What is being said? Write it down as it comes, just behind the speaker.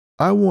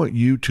I want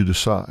you to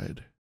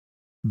decide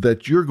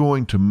that you're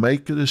going to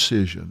make a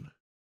decision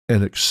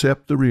and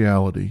accept the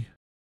reality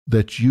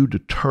that you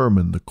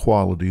determine the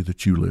quality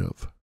that you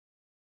live.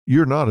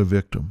 You're not a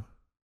victim.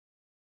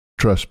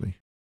 Trust me,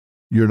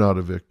 you're not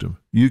a victim.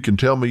 You can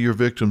tell me your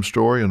victim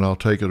story and I'll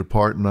take it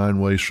apart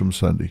 9 ways from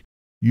Sunday.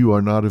 You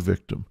are not a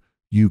victim.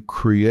 You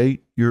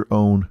create your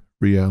own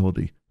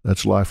reality.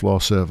 That's Life Law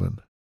 7.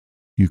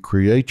 You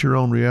create your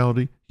own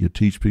reality. You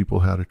teach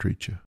people how to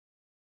treat you.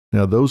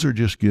 Now, those are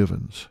just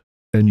givens,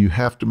 and you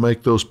have to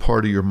make those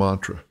part of your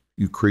mantra.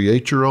 You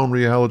create your own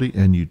reality,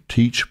 and you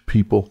teach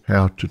people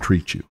how to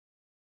treat you.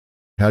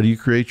 How do you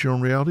create your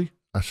own reality?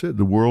 I said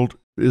the world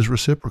is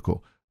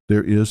reciprocal.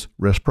 There is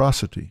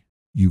reciprocity.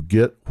 You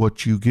get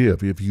what you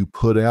give. If you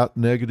put out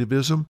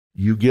negativism,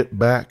 you get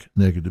back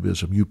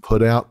negativism. You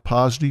put out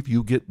positive,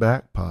 you get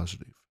back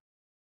positive.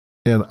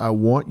 And I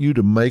want you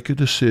to make a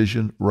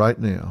decision right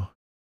now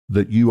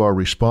that you are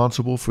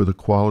responsible for the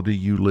quality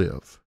you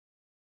live.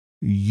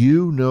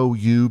 You know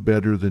you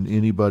better than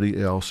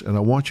anybody else, and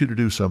I want you to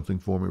do something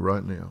for me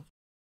right now.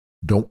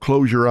 Don't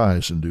close your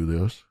eyes and do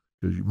this,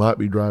 because you might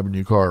be driving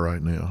your car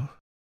right now.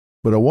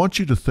 But I want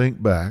you to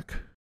think back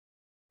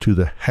to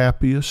the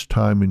happiest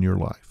time in your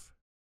life.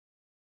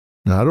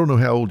 Now, I don't know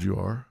how old you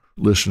are.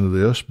 Listen to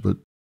this, but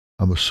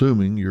I'm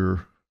assuming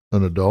you're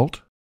an adult,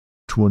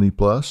 20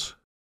 plus.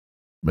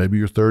 Maybe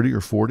you're 30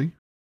 or 40.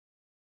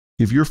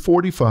 If you're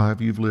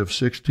 45, you've lived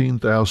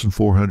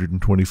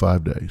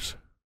 16,425 days.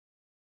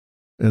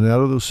 And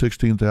out of those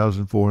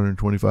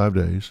 16,425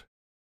 days,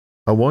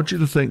 I want you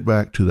to think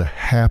back to the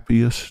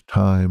happiest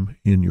time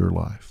in your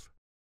life.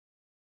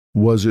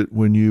 Was it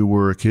when you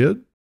were a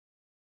kid?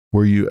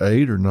 Were you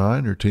 8 or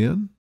 9 or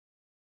 10?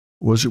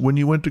 Was it when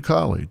you went to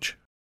college?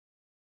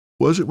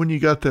 Was it when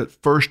you got that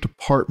first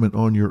apartment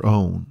on your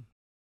own,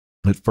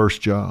 that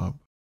first job?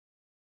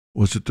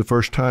 Was it the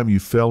first time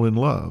you fell in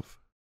love?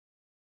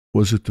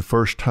 Was it the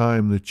first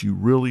time that you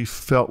really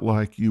felt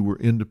like you were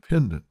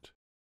independent?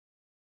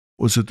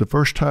 Was it the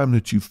first time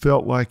that you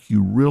felt like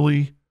you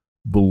really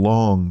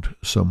belonged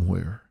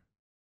somewhere?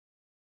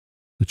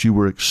 That you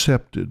were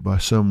accepted by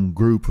some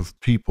group of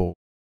people?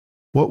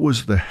 What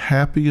was the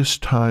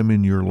happiest time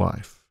in your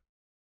life?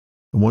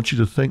 I want you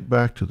to think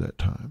back to that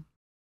time.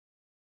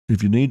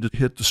 If you need to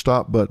hit the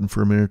stop button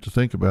for a minute to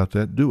think about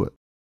that, do it.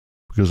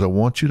 Because I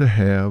want you to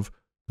have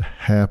the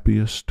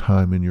happiest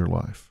time in your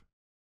life.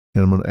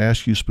 And I'm going to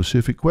ask you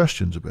specific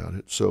questions about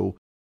it. So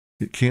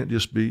it can't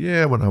just be,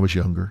 when I was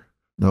younger.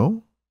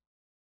 No,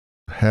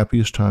 the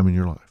happiest time in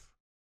your life.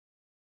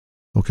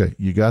 Okay,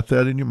 you got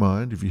that in your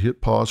mind. If you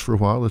hit pause for a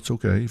while, it's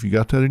okay. If you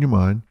got that in your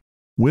mind,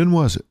 when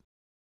was it?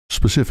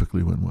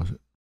 Specifically, when was it?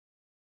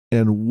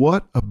 And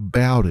what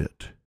about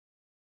it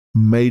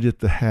made it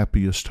the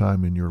happiest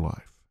time in your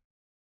life?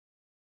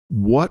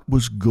 What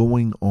was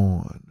going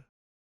on?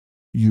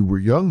 You were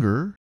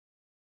younger,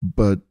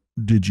 but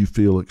did you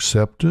feel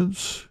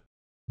acceptance?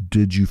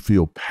 Did you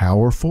feel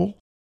powerful?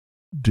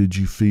 Did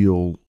you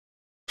feel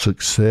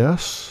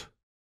success?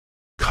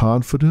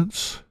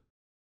 Confidence?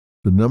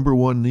 The number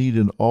one need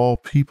in all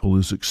people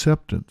is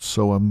acceptance.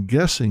 So I'm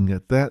guessing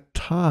at that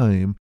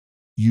time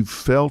you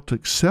felt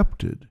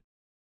accepted.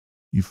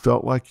 You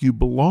felt like you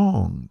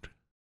belonged.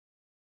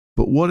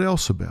 But what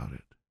else about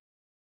it?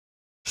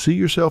 See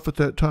yourself at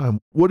that time.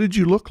 What did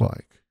you look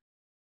like?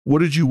 What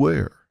did you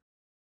wear?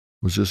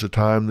 Was this a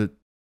time that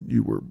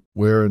you were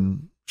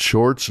wearing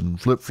shorts and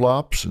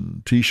flip-flops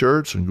and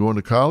T-shirts and going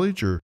to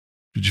college? Or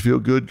did you feel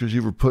good because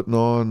you were putting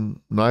on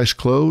nice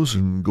clothes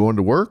and going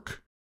to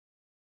work?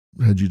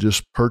 Had you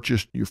just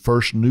purchased your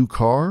first new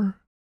car?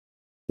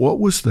 What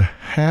was the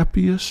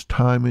happiest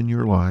time in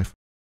your life?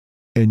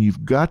 And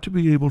you've got to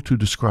be able to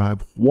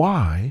describe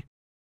why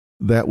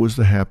that was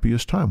the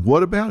happiest time.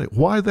 What about it?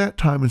 Why that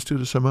time instead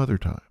of some other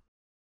time?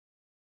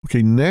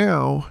 Okay,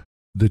 now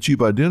that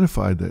you've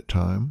identified that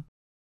time,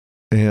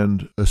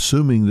 and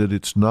assuming that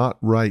it's not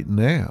right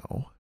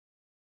now,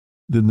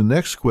 then the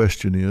next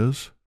question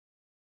is,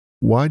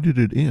 why did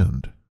it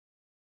end?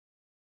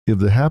 If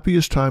the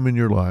happiest time in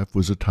your life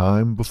was a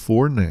time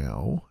before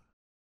now,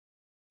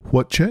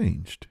 what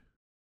changed?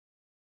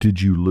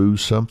 Did you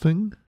lose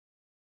something?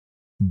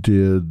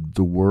 Did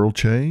the world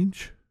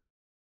change?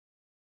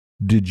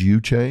 Did you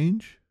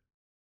change?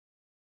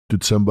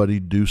 Did somebody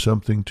do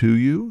something to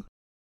you?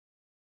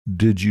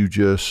 Did you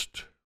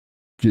just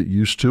get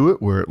used to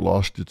it where it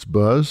lost its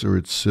buzz or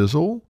its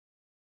sizzle?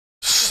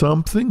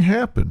 Something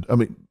happened. I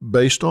mean,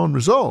 based on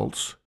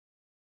results,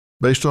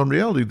 based on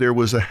reality, there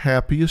was a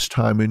happiest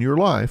time in your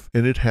life,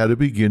 and it had a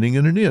beginning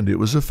and an end. It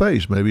was a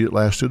phase. Maybe it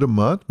lasted a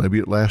month, maybe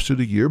it lasted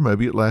a year,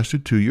 maybe it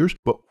lasted 2 years,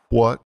 but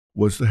what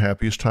was the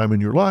happiest time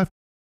in your life?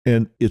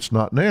 And it's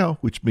not now,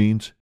 which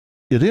means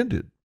it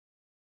ended.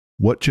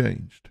 What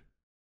changed?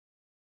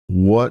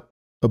 What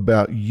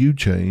about you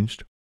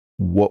changed?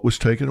 What was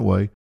taken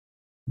away?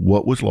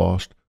 What was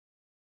lost?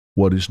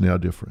 What is now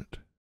different?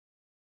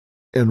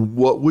 And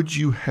what would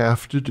you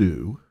have to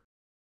do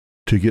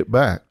to get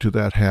back to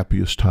that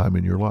happiest time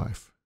in your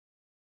life?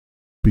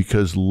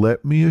 Because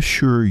let me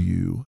assure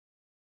you,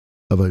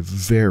 of a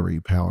very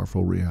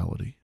powerful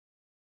reality.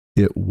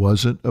 It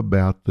wasn't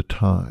about the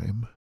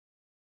time.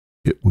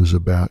 It was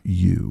about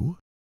you.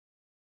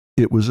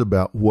 It was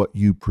about what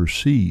you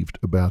perceived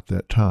about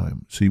that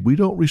time. See, we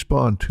don't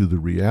respond to the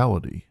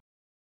reality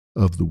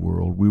of the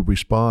world. We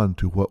respond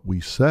to what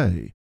we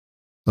say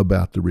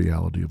about the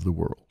reality of the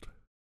world.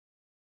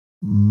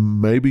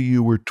 Maybe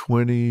you were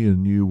 20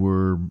 and you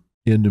were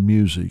into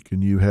music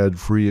and you had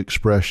free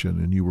expression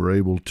and you were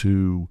able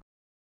to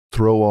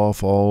throw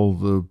off all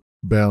the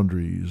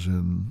boundaries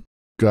and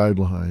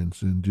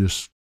guidelines and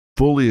just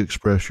fully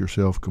express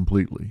yourself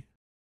completely.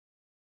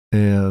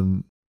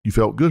 And you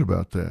felt good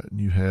about that and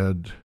you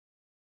had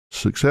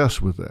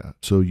success with that.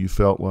 So you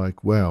felt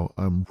like, wow,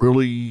 I'm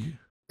really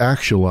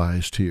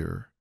actualized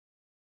here.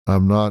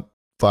 I'm not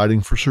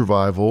fighting for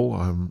survival.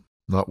 I'm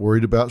not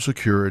worried about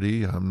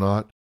security. I'm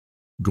not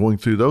going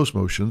through those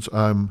motions.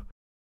 I'm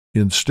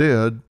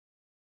instead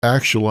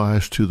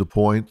actualized to the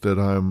point that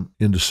I'm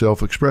into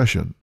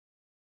self-expression.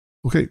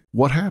 Okay,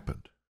 what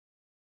happened?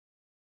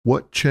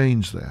 What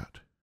changed that?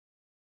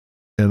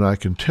 And I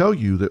can tell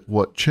you that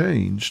what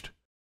changed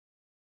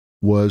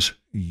was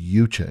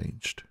you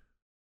changed.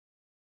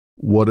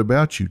 What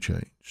about you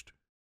changed?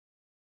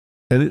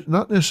 And it's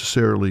not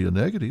necessarily a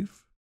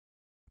negative.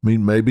 I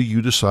mean, maybe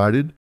you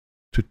decided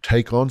to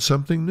take on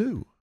something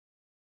new,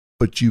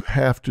 but you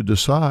have to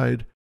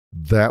decide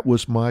that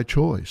was my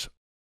choice.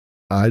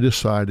 I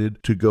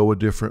decided to go a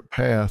different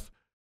path,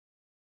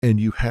 and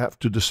you have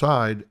to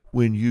decide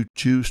when you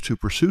choose to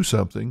pursue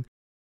something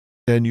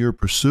and you're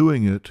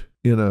pursuing it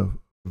in a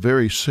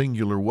very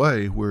singular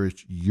way where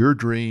it's your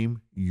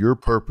dream, your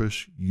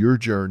purpose, your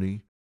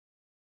journey.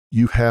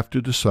 You have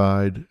to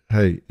decide,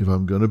 hey, if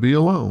I'm going to be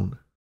alone,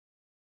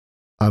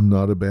 I'm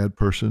not a bad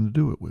person to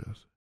do it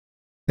with.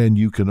 And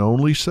you can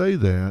only say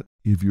that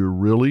if you're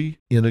really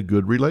in a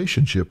good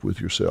relationship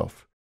with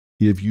yourself.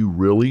 If you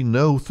really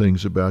know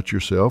things about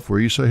yourself where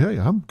you say, hey,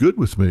 I'm good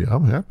with me.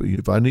 I'm happy.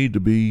 If I need to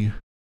be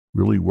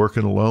really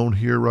working alone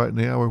here right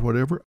now or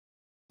whatever,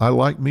 I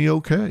like me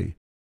okay.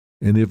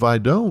 And if I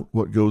don't,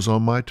 what goes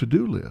on my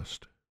to-do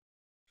list?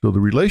 So the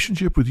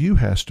relationship with you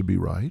has to be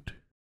right.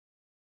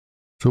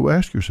 So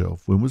ask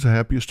yourself, when was the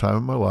happiest time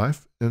in my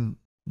life and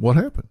what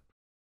happened?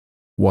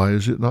 Why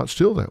is it not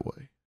still that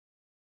way?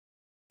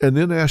 And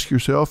then ask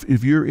yourself,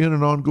 if you're in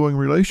an ongoing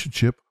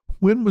relationship,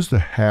 when was the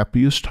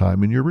happiest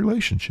time in your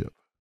relationship?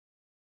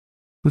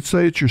 Let's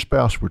say it's your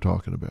spouse we're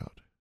talking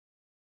about.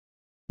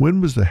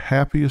 When was the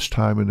happiest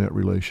time in that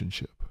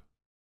relationship?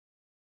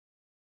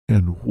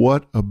 And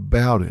what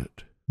about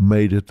it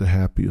made it the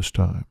happiest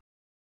time?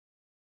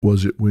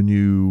 Was it when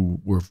you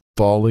were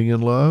falling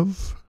in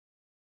love?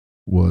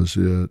 Was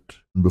it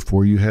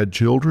before you had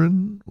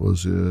children?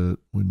 Was it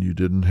when you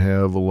didn't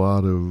have a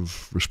lot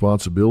of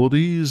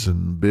responsibilities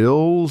and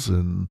bills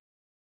and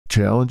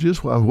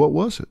challenges? Well, what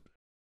was it?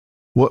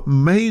 What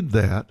made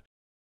that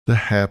the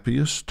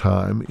happiest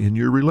time in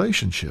your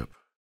relationship?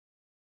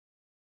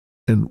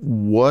 And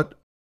what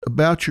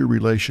about your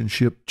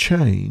relationship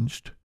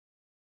changed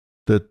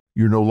that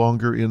you're no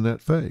longer in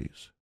that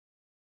phase?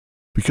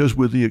 Because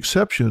with the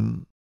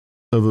exception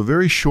of a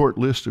very short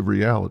list of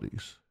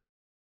realities,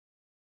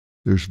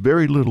 there's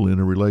very little in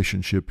a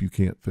relationship you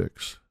can't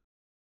fix.